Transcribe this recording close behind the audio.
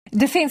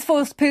Defence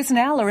Force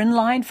personnel are in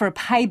line for a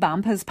pay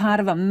bump as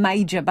part of a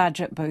major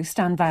budget boost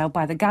unveiled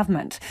by the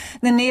government.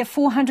 The near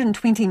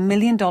 $420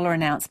 million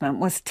announcement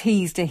was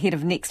teased ahead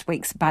of next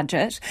week's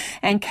budget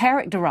and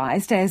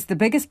characterised as the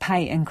biggest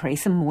pay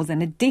increase in more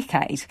than a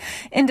decade.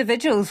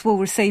 Individuals will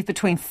receive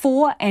between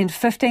 $4,000 and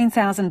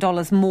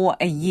 $15,000 more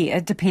a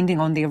year, depending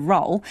on their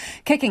role,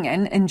 kicking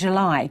in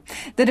July.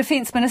 The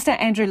Defence Minister,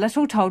 Andrew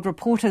Little, told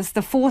reporters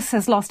the Force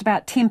has lost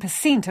about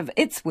 10% of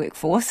its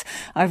workforce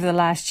over the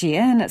last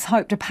year, and it's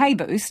hoped a pay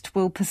boost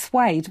will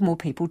persuade more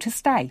people to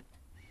stay.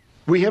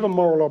 We have a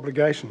moral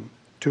obligation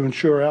to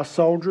ensure our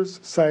soldiers,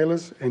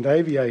 sailors and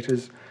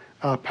aviators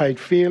are paid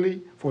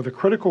fairly for the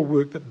critical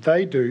work that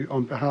they do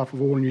on behalf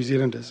of all New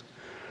Zealanders.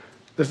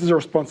 This is a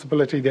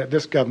responsibility that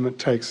this government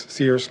takes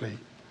seriously.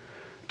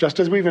 Just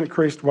as we've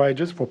increased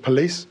wages for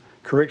police,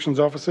 corrections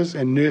officers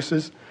and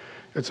nurses,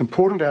 it's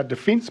important our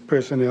defence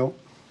personnel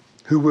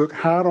who work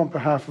hard on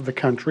behalf of the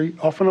country,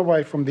 often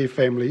away from their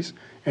families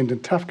and in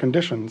tough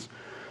conditions,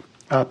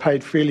 are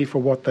paid fairly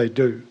for what they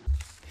do.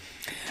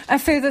 A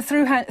further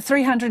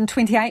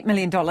 $328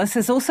 million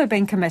has also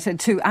been committed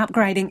to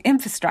upgrading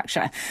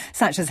infrastructure,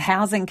 such as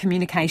housing,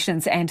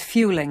 communications and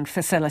fuelling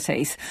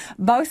facilities.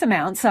 Both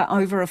amounts are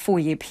over a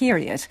 4-year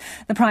period.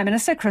 The Prime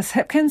Minister, Chris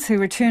Hipkins, who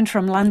returned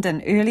from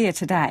London earlier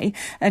today,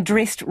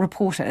 addressed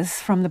reporters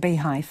from the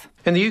Beehive.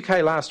 In the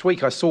UK last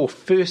week, I saw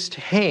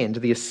firsthand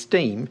the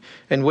esteem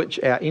in which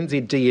our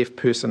NZDF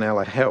personnel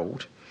are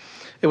held.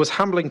 It was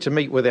humbling to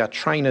meet with our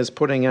trainers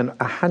putting in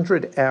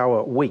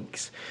 100-hour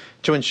weeks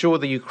to ensure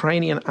the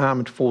Ukrainian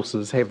armed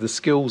forces have the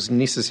skills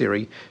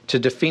necessary to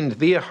defend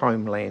their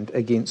homeland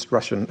against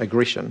Russian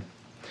aggression.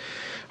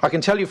 I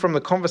can tell you from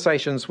the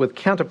conversations with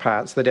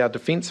counterparts that our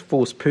Defence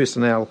Force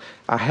personnel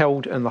are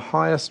held in the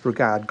highest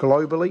regard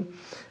globally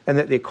and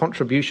that their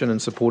contribution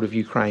in support of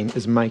Ukraine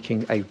is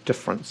making a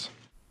difference.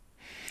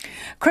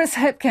 Chris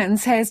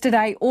Hipkins has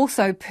today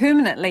also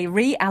permanently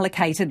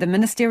reallocated the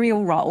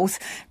ministerial roles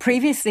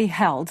previously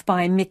held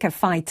by Meka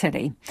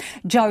Whaitiri.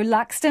 Joe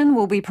Luxton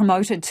will be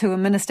promoted to a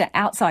minister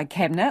outside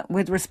Cabinet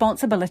with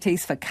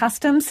responsibilities for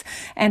customs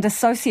and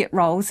associate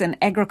roles in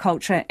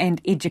agriculture and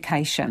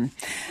education.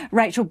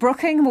 Rachel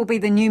Brooking will be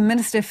the new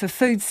Minister for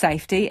Food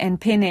Safety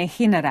and Pene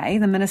Henare,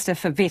 the Minister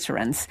for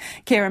Veterans.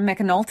 Kieran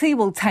McAnulty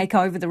will take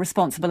over the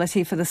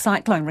responsibility for the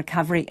cyclone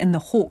recovery in the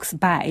Hawke's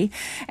Bay.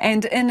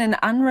 And in an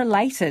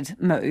unrelated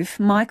move,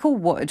 Michael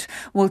Wood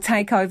will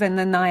take over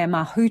Nanaia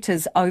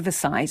Mahuta's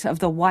oversight of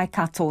the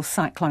Waikato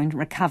cyclone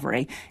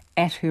recovery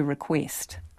at her request.